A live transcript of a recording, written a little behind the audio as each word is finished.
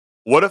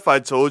What if I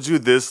told you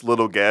this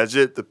little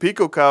gadget, the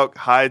PicoCalc,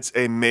 hides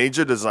a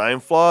major design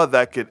flaw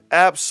that could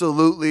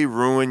absolutely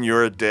ruin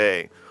your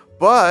day?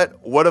 But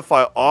what if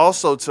I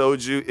also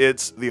told you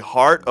it's the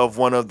heart of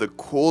one of the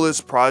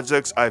coolest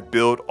projects I've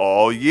built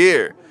all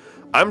year?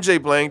 I'm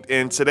JBlanked,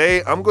 and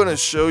today I'm going to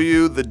show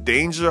you the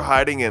danger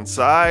hiding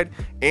inside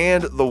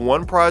and the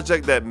one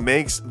project that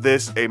makes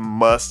this a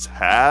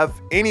must-have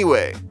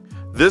anyway.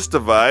 This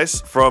device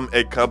from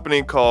a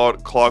company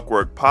called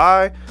Clockwork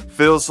Pi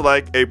feels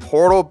like a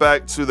portal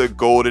back to the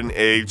golden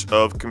age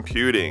of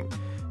computing.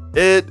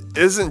 It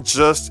isn't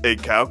just a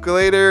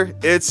calculator,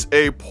 it's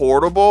a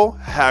portable,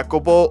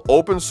 hackable,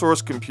 open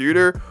source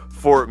computer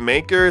for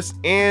makers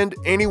and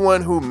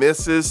anyone who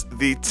misses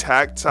the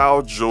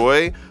tactile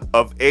joy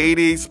of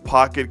 80s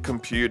pocket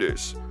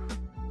computers.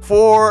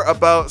 For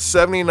about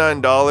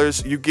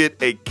 $79, you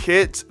get a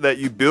kit that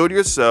you build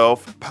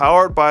yourself,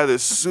 powered by the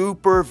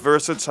super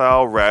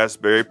versatile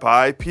Raspberry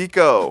Pi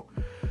Pico.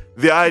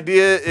 The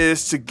idea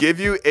is to give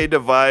you a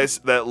device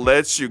that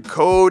lets you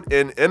code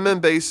in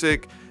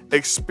MMBasic,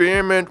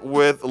 experiment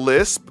with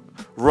Lisp,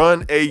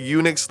 run a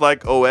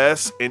Unix-like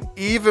OS, and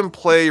even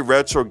play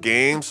retro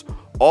games,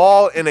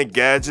 all in a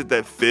gadget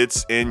that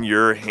fits in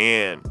your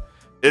hand.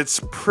 It's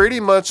pretty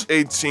much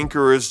a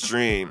tinkerer's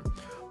dream.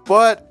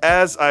 But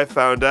as I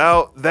found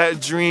out, that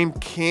dream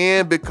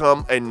can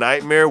become a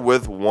nightmare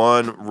with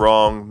one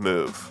wrong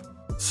move.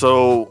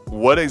 So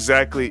what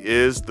exactly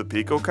is the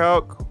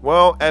PicoCalc?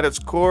 Well, at its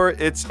core,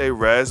 it's a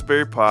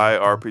Raspberry Pi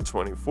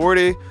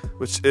RP2040,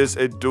 which is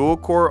a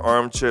dual-core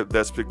ARM chip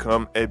that's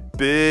become a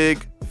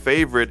big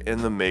favorite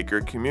in the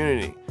maker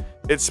community.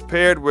 It's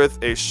paired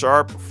with a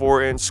sharp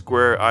 4-inch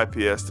square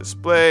IPS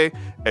display,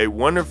 a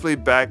wonderfully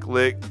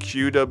backlit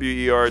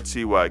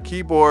QWERTY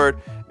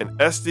keyboard, an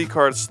SD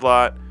card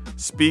slot,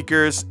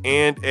 speakers,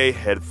 and a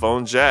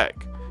headphone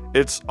jack.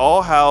 It's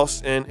all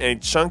housed in a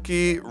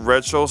chunky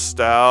retro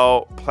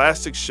style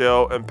plastic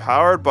shell and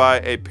powered by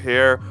a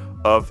pair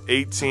of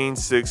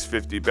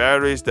 18650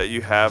 batteries that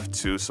you have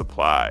to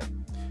supply.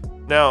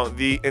 Now,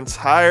 the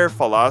entire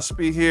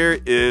philosophy here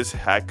is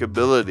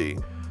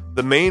hackability.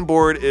 The main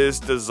board is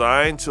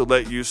designed to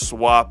let you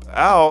swap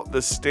out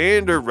the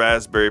standard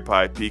Raspberry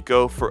Pi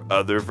Pico for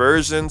other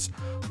versions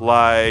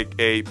like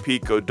a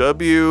Pico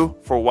W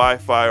for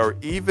Wi-Fi or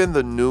even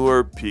the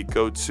newer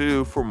Pico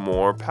 2 for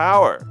more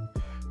power.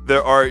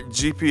 There are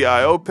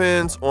GPIO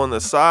pins on the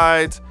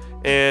sides,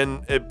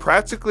 and it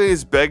practically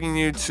is begging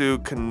you to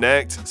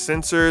connect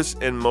sensors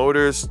and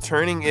motors,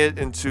 turning it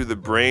into the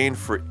brain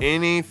for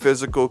any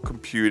physical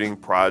computing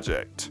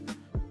project.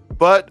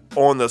 But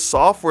on the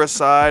software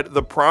side,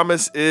 the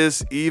promise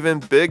is even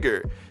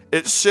bigger.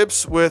 It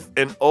ships with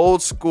an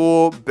old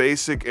school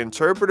basic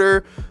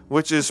interpreter,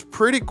 which is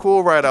pretty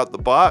cool right out the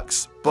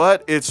box,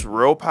 but its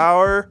real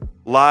power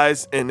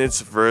lies in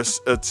its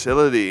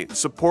versatility,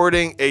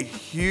 supporting a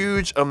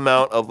huge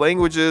amount of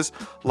languages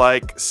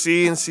like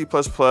C and C++,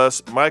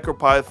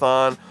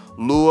 MicroPython,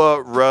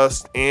 Lua,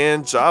 Rust,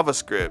 and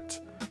JavaScript.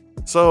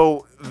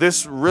 So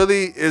this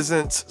really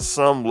isn't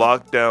some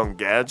lockdown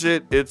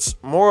gadget, it's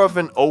more of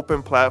an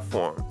open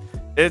platform.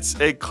 It's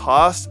a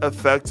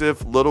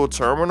cost-effective little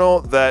terminal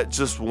that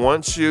just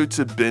wants you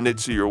to bend it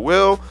to your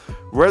will,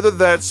 whether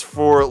that's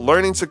for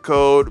learning to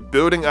code,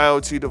 building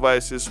IoT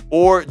devices,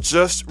 or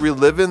just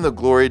reliving the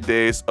glory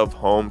days of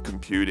home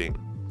computing.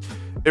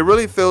 It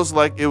really feels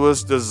like it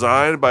was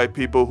designed by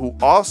people who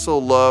also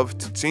love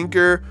to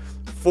tinker,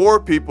 for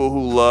people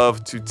who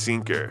love to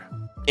tinker.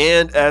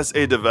 And as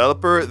a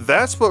developer,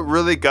 that's what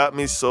really got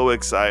me so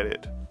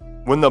excited.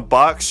 When the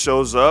box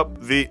shows up,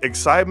 the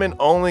excitement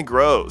only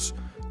grows.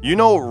 You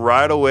know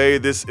right away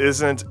this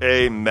isn't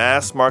a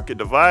mass market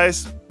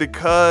device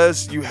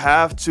because you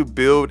have to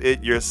build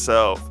it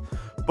yourself.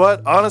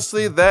 But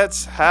honestly,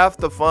 that's half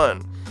the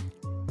fun.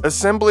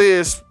 Assembly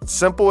is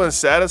simple and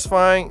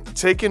satisfying,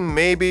 taking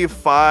maybe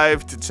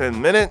 5 to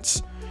 10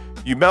 minutes.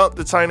 You mount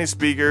the tiny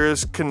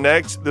speakers,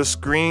 connect the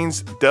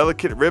screen's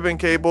delicate ribbon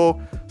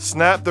cable,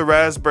 snap the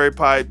Raspberry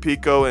Pi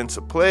Pico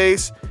into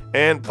place,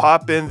 and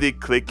pop in the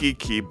clicky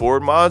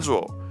keyboard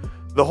module.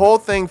 The whole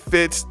thing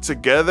fits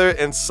together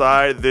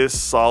inside this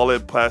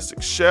solid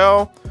plastic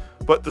shell,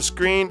 but the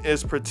screen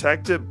is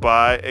protected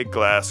by a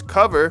glass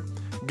cover,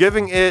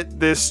 giving it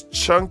this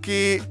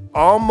chunky,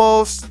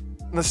 almost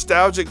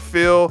nostalgic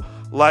feel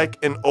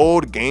like an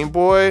old Game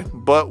Boy,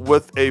 but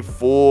with a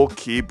full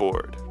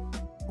keyboard.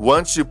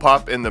 Once you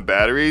pop in the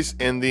batteries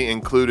in the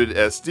included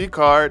SD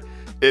card,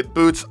 it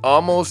boots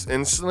almost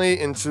instantly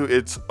into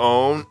its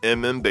own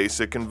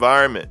MMBasic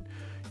environment.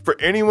 For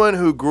anyone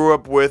who grew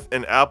up with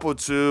an Apple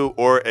II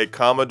or a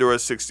Commodore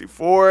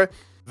 64,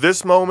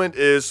 this moment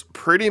is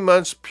pretty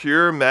much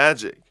pure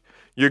magic.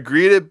 You're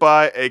greeted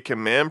by a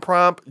command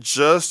prompt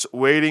just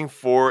waiting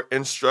for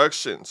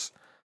instructions.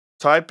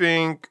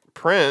 Typing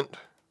print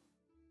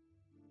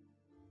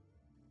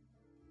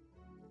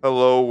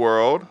 "Hello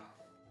world"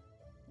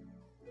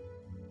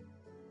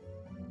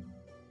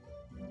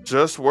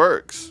 just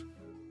works.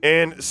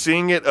 And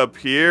seeing it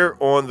appear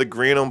on the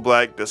green on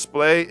black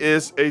display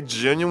is a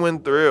genuine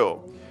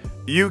thrill.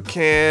 You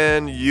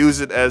can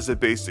use it as a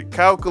basic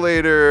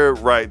calculator,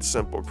 write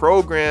simple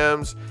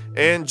programs,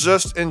 and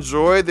just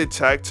enjoy the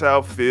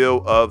tactile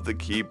feel of the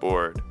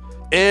keyboard.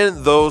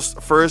 In those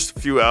first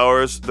few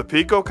hours, the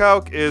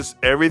PicoCalc is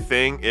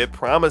everything it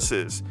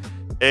promises.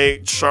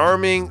 A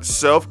charming,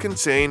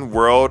 self-contained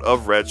world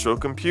of retro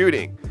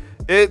computing.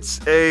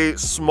 It's a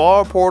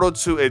small portal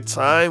to a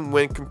time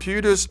when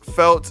computers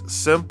felt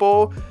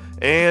simple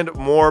and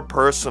more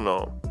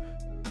personal.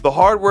 The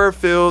hardware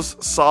feels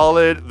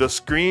solid, the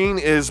screen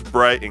is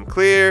bright and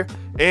clear,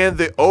 and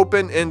the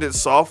open-ended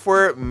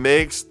software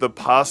makes the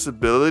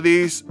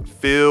possibilities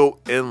feel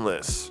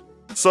endless.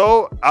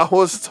 So I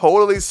was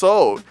totally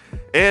sold,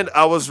 and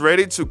I was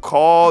ready to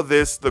call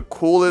this the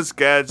coolest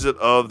gadget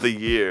of the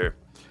year.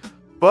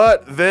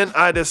 But then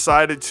I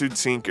decided to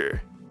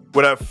tinker.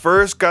 When I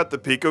first got the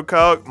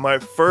PicoCalc, my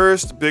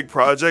first big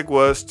project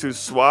was to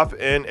swap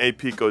in a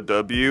Pico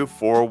W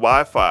for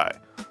Wi-Fi.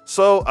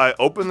 So I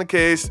opened the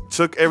case,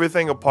 took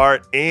everything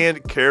apart,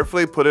 and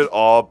carefully put it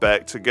all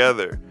back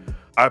together.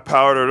 I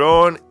powered it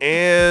on,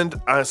 and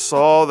I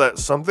saw that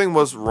something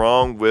was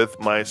wrong with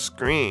my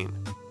screen.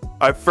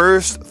 I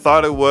first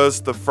thought it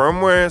was the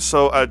firmware,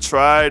 so I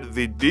tried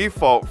the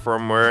default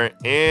firmware,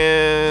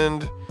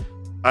 and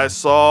I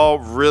saw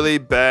really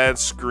bad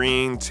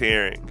screen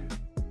tearing.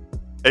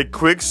 A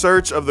quick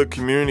search of the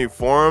community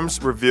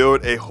forums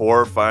revealed a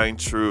horrifying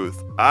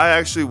truth. I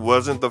actually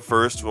wasn't the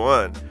first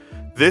one.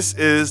 This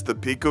is the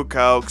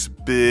PicoCalc's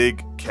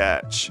big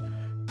catch.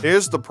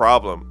 Here's the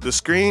problem. The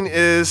screen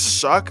is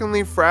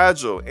shockingly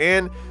fragile,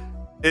 and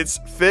its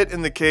fit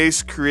in the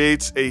case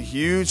creates a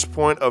huge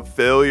point of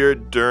failure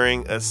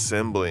during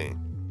assembly.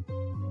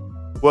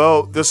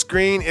 Well, the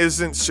screen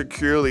isn't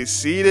securely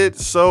seated,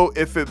 so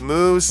if it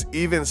moves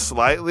even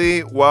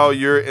slightly while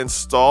you're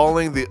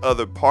installing the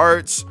other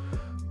parts,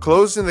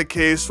 closing the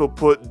case will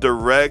put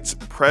direct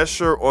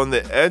pressure on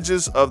the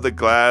edges of the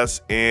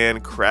glass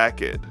and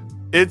crack it.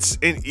 It's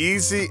an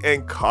easy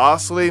and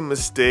costly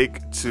mistake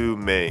to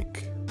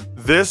make.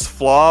 This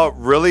flaw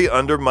really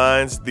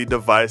undermines the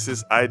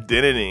device's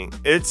identity.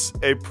 It's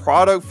a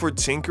product for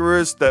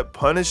tinkerers that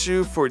punish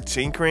you for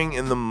tinkering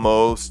in the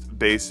most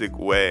basic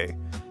way.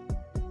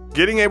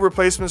 Getting a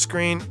replacement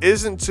screen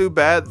isn't too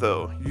bad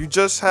though. You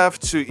just have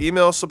to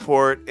email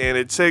support, and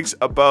it takes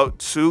about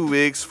 2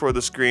 weeks for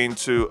the screen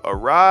to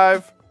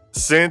arrive.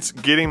 Since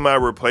getting my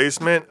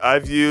replacement,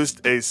 I've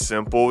used a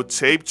simple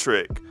tape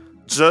trick.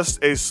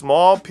 Just a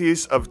small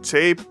piece of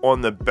tape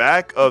on the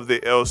back of the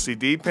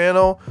LCD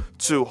panel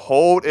to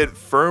hold it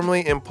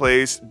firmly in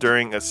place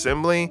during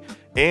assembly,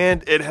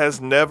 and it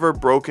has never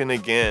broken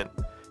again.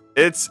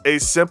 It's a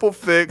simple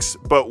fix,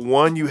 but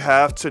one you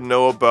have to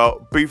know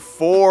about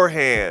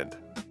beforehand.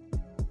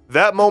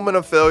 That moment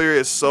of failure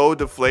is so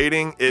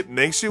deflating, it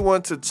makes you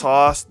want to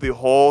toss the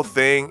whole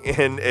thing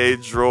in a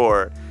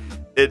drawer.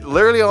 It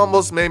literally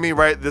almost made me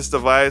write this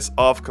device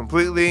off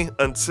completely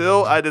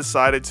until I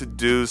decided to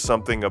do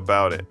something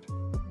about it.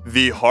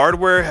 The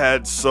hardware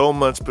had so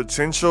much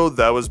potential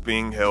that was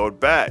being held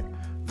back.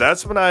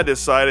 That's when I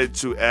decided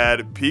to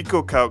add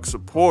PicoCalc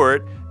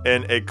support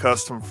and a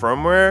custom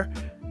firmware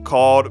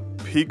called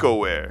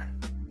PicoWare.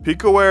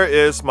 PicoWare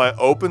is my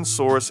open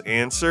source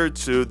answer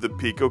to the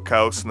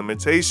PicoCalc's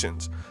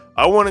limitations.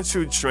 I wanted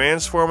to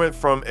transform it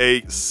from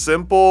a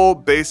simple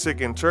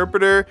basic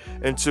interpreter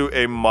into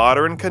a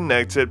modern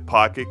connected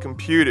pocket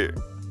computer.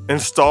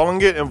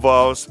 Installing it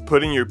involves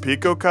putting your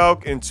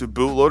PicoCalc into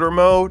bootloader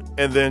mode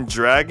and then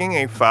dragging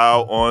a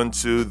file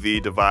onto the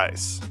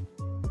device.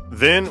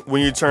 Then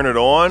when you turn it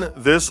on,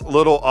 this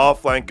little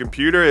offline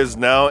computer is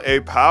now a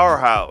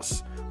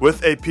powerhouse.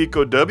 With a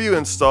Pico W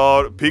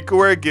installed,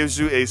 PicoWare gives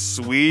you a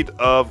suite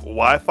of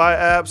Wi-Fi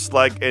apps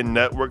like a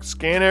network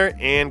scanner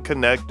and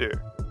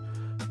connector.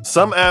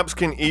 Some apps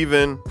can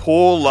even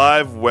pull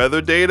live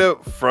weather data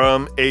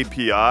from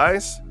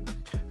APIs.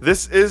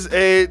 This is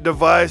a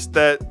device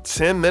that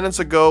 10 minutes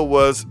ago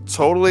was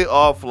totally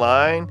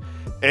offline,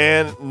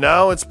 and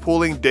now it's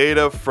pulling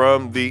data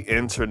from the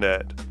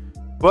internet.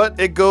 But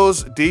it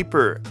goes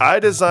deeper. I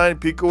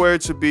designed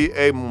PicoWare to be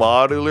a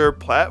modular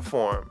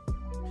platform.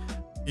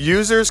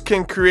 Users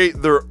can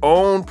create their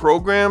own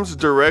programs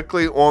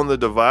directly on the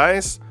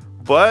device,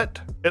 but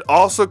it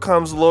also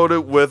comes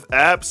loaded with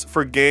apps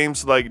for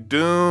games like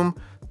Doom,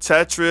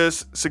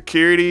 Tetris,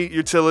 security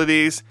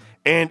utilities,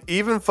 and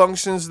even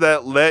functions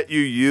that let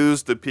you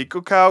use the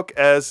PicoCalc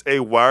as a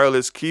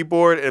wireless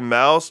keyboard and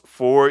mouse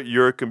for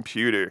your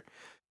computer.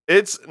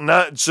 It's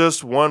not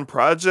just one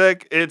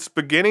project, it's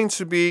beginning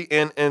to be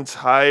an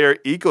entire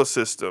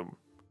ecosystem.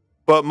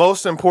 But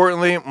most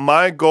importantly,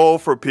 my goal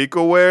for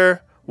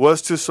PicoWare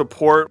was to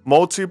support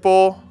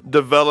multiple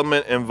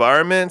development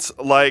environments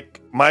like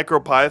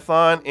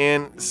MicroPython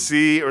and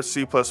C or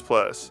C++.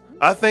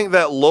 I think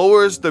that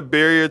lowers the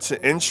barrier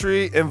to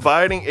entry,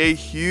 inviting a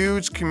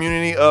huge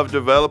community of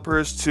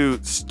developers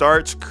to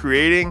start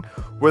creating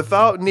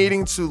without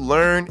needing to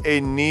learn a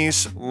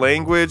niche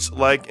language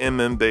like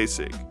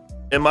MMBasic.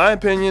 In my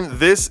opinion,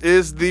 this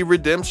is the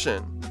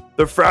redemption.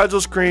 The fragile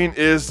screen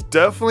is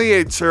definitely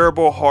a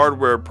terrible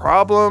hardware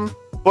problem,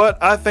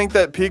 But I think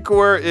that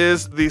PicoWare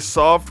is the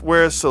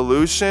software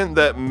solution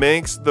that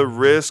makes the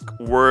risk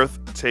worth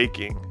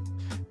taking.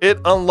 It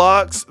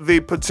unlocks the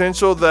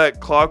potential that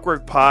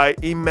Clockwork Pi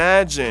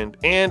imagined,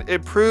 and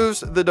it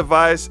proves the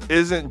device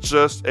isn't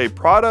just a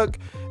product,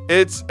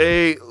 it's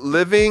a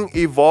living,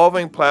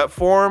 evolving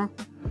platform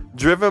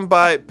driven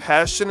by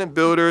passionate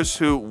builders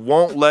who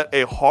won't let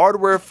a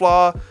hardware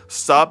flaw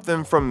stop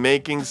them from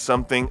making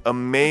something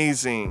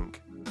amazing.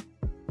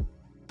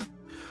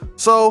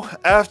 So,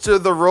 after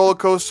the roller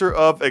coaster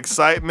of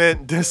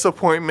excitement,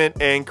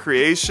 disappointment, and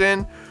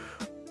creation,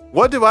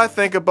 what do I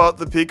think about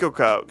the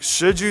PicoCalc?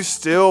 Should you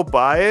still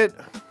buy it?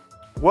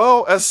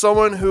 Well, as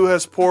someone who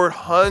has poured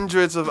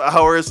hundreds of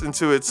hours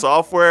into its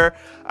software,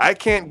 I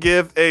can't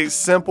give a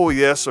simple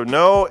yes or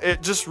no.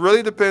 It just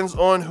really depends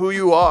on who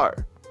you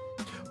are.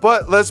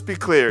 But let's be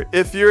clear,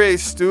 if you're a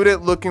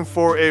student looking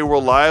for a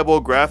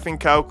reliable graphing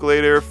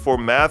calculator for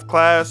math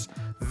class,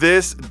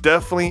 this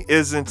definitely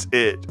isn't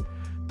it.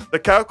 The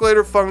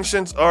calculator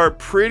functions are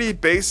pretty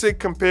basic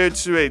compared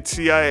to a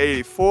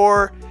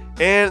TI-84,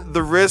 and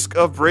the risk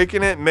of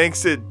breaking it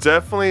makes it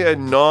definitely a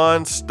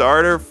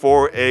non-starter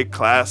for a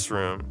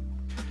classroom.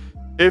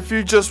 If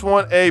you just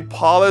want a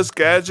polished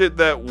gadget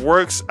that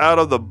works out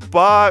of the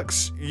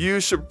box, you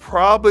should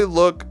probably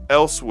look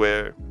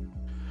elsewhere.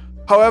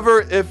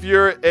 However, if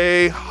you're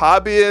a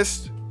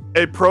hobbyist,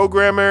 a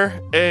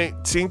programmer, a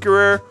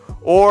tinkerer,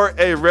 or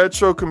a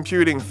retro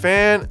computing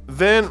fan,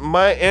 then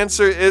my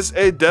answer is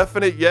a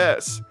definite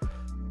yes.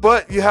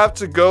 But you have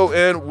to go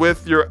in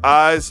with your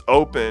eyes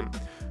open.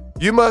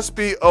 You must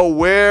be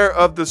aware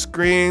of the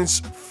screen's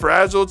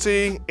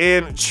fragility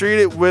and treat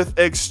it with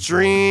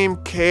extreme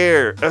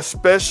care,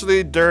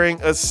 especially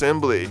during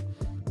assembly.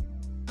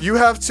 You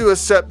have to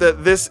accept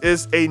that this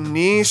is a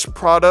niche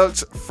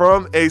product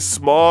from a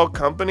small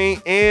company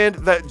and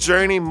that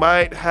journey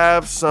might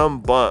have some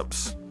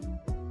bumps.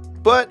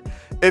 But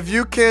if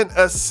you can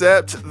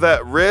accept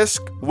that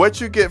risk,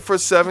 what you get for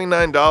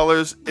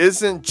 $79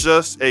 isn't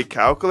just a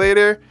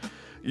calculator.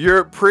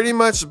 You're pretty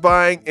much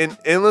buying an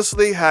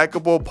endlessly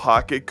hackable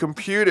pocket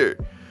computer.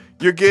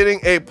 You're getting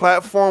a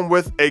platform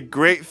with a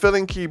great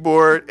feeling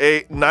keyboard,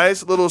 a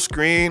nice little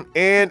screen,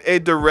 and a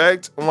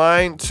direct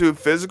line to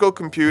physical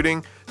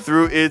computing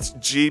through its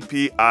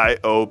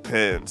GPIO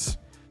pins.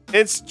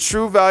 Its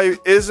true value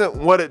isn't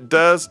what it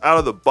does out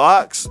of the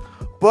box,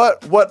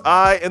 but what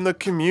I and the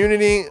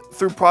community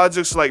through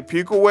projects like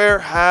PicoWare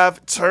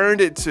have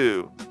turned it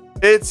to.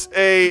 It's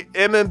a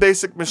MM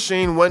Basic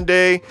machine one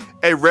day,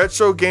 a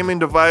retro gaming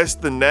device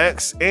the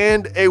next,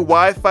 and a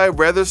Wi-Fi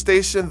weather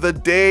station the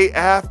day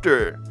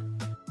after.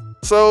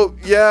 So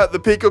yeah, the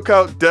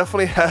PicoCalc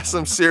definitely has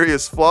some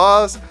serious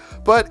flaws,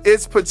 but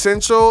its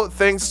potential,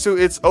 thanks to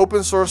its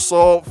open source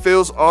soul,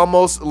 feels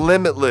almost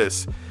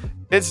limitless.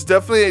 It's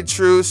definitely a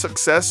true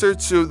successor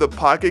to the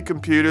pocket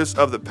computers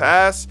of the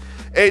past,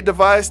 a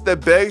device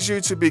that begs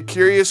you to be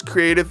curious,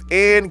 creative,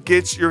 and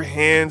get your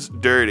hands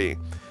dirty.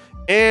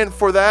 And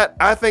for that,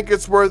 I think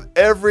it's worth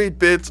every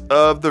bit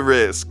of the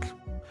risk.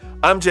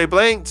 I'm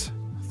JBlanked.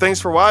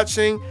 Thanks for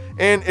watching.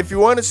 And if you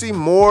want to see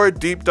more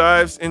deep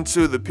dives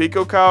into the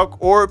PicoCalc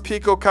or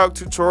PicoCalc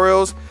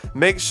tutorials,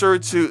 make sure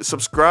to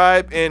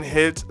subscribe and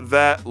hit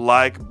that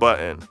like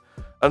button.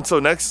 Until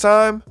next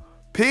time,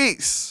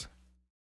 peace.